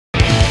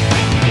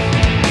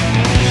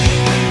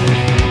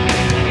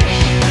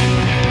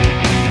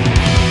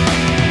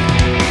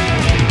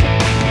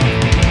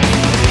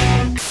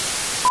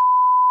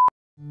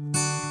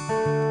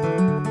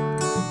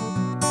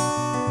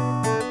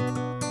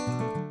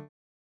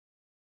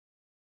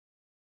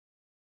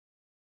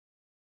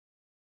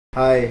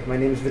Hi, my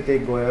name is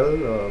Vitek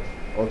Goyel,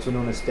 also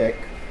known as Tech.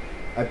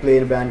 I play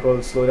in a band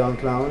called Slow Down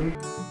Clown.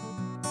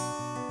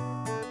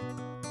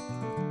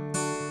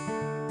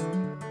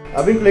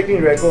 I've been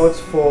collecting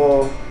records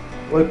for,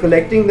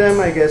 collecting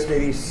them I guess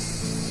maybe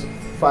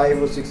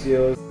 5 or 6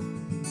 years.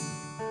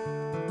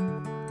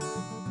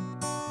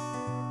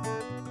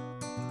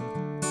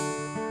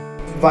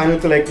 Vinyl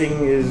collecting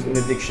is an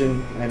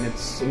addiction, and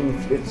it's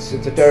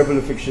a terrible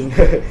addiction.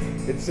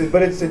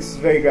 but it's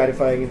very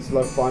gratifying. It's a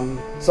lot of fun.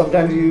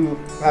 Sometimes you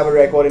have a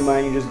record in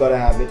mind, you just gotta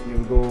have it. You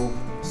go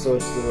search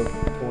the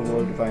whole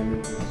world to find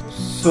it.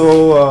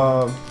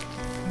 So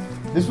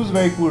this was a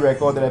very cool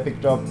record that I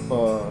picked up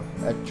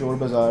at Chor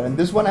Bazaar, and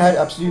this one I had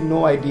absolutely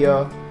no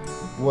idea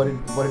what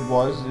it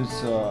was.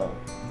 It's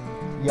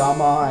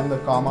Yama and the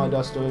Kama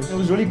Dusters. It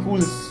was really cool.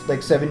 It's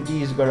like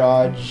 70s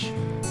garage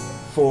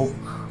folk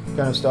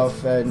kind of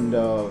stuff, and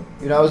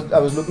I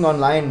was looking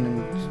online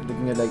and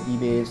looking at like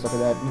eBay and stuff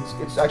like that,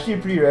 and it's actually a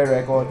pretty rare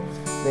record.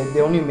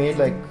 They only made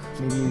like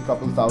maybe a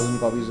couple thousand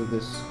copies of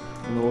this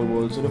in the whole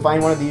world, so to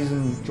find one of these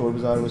in Chor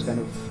Bazaar was kind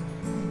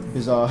of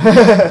bizarre.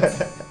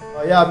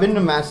 Yeah, I've been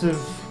a massive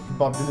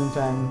Bob Dylan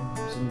fan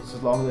since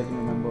as long as I can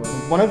remember.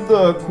 One of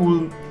the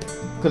cool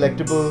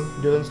collectible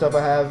Dylan stuff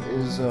I have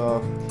is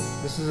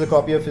this is a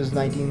copy of his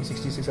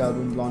 1966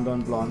 album Blonde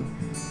on Blonde,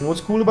 and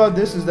what's cool about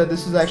this is that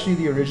this is actually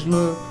the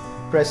original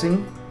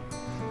pressing,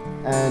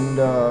 and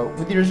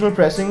with the original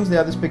pressings they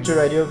have this picture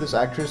right here of this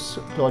actress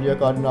Claudia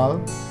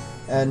Cardinal,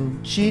 and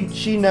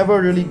she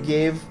never really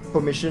gave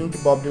permission to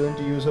Bob Dylan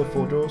to use her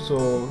photo,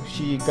 so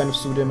she kind of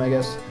sued him, I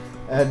guess.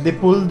 They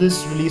pulled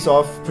this release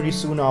off pretty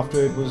soon after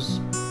it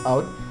was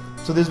out,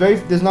 so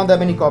there's not that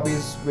many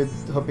copies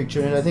with her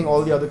picture, and I think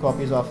all the other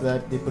copies after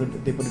that they put a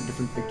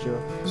different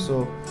picture.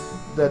 So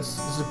this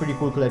is a pretty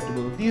cool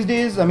collectible. These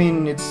days, I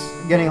mean, it's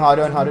getting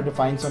harder and harder to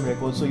find some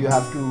records, so you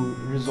have to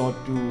resort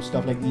to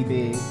stuff like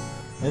eBay.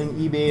 I think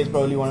eBay is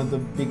probably one of the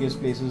biggest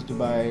places to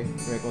buy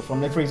records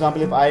from. Like, for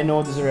example, if I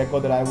know there's a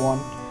record that I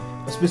want,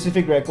 a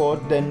specific record,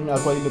 then I'll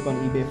probably look on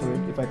eBay for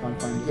it if I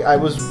can't find it. I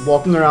was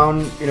walking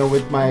around,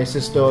 with my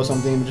sister or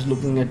something, just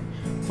looking at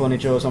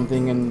furniture or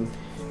something, and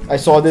I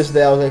saw this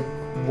there. I was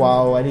like,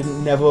 wow, I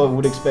never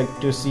would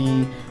expect to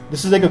see.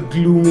 This is like a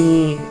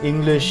gloomy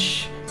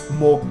English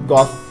more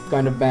goth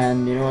kind of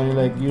band,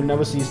 and you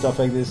never see stuff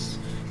like this.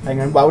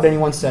 And why would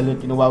anyone sell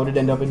it? Why would it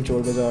end up in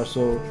Chor Bazaar?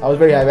 So I was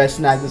very happy. I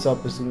snagged this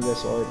up as soon as I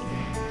saw it.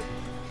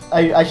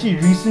 I actually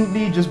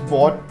recently just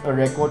bought a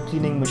record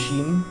cleaning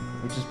machine,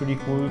 which is pretty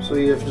cool. So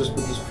you have to just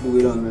put this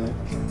fluid on there.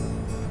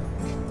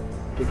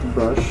 Take the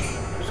brush.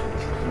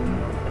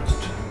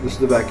 This is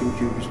the vacuum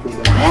tube. Just put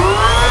it down.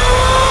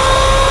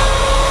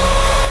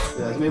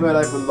 Yeah, it's made my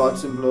life a lot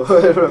simpler.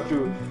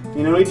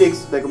 It only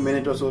takes like a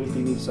minute or so to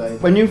clean each side.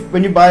 When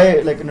you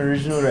buy like an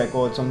original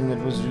record, something that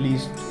was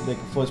released like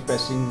first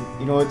pressing,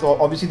 it's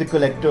obviously the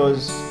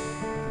collectors.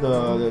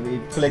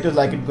 The collectors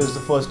like it because it's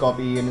the first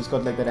copy and it's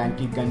got like that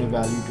antique kind of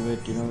value to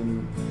it.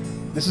 And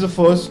this is the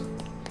first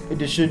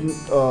edition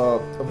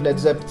of Led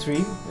Zeppelin 3,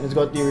 and it's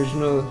got the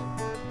original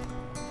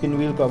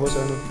pinwheel cover. So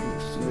I don't know if you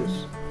can see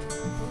this.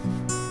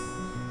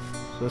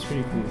 So that's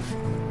pretty cool.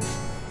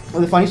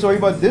 Well, the funny story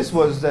about this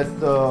was that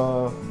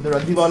the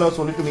Ragdiwala who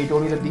sold it to me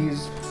told me that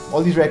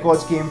all these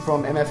records came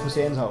from MF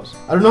Hussein's house.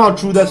 I don't know how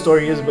true that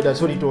story is, but that's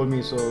what he told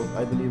me, so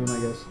I believe him, I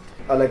guess.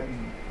 I like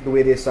the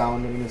way they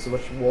sound. I mean, it's a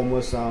much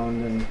warmer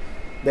sound, and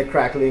their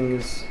crackling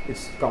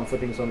it's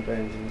comforting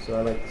sometimes, so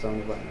I like the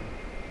sound of vinyl.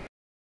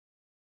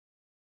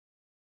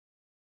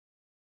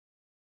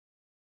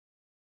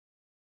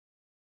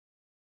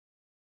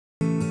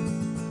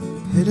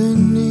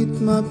 Hidden neath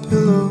my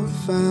pillow,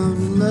 found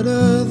a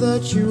letter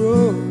that you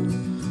wrote.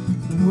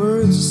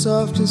 Words as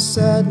soft as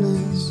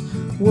sadness,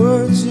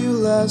 words you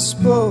last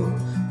spoke.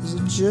 Is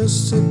it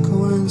just a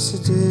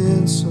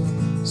coincidence or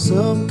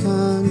some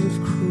kind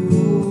of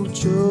cruel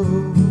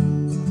joke?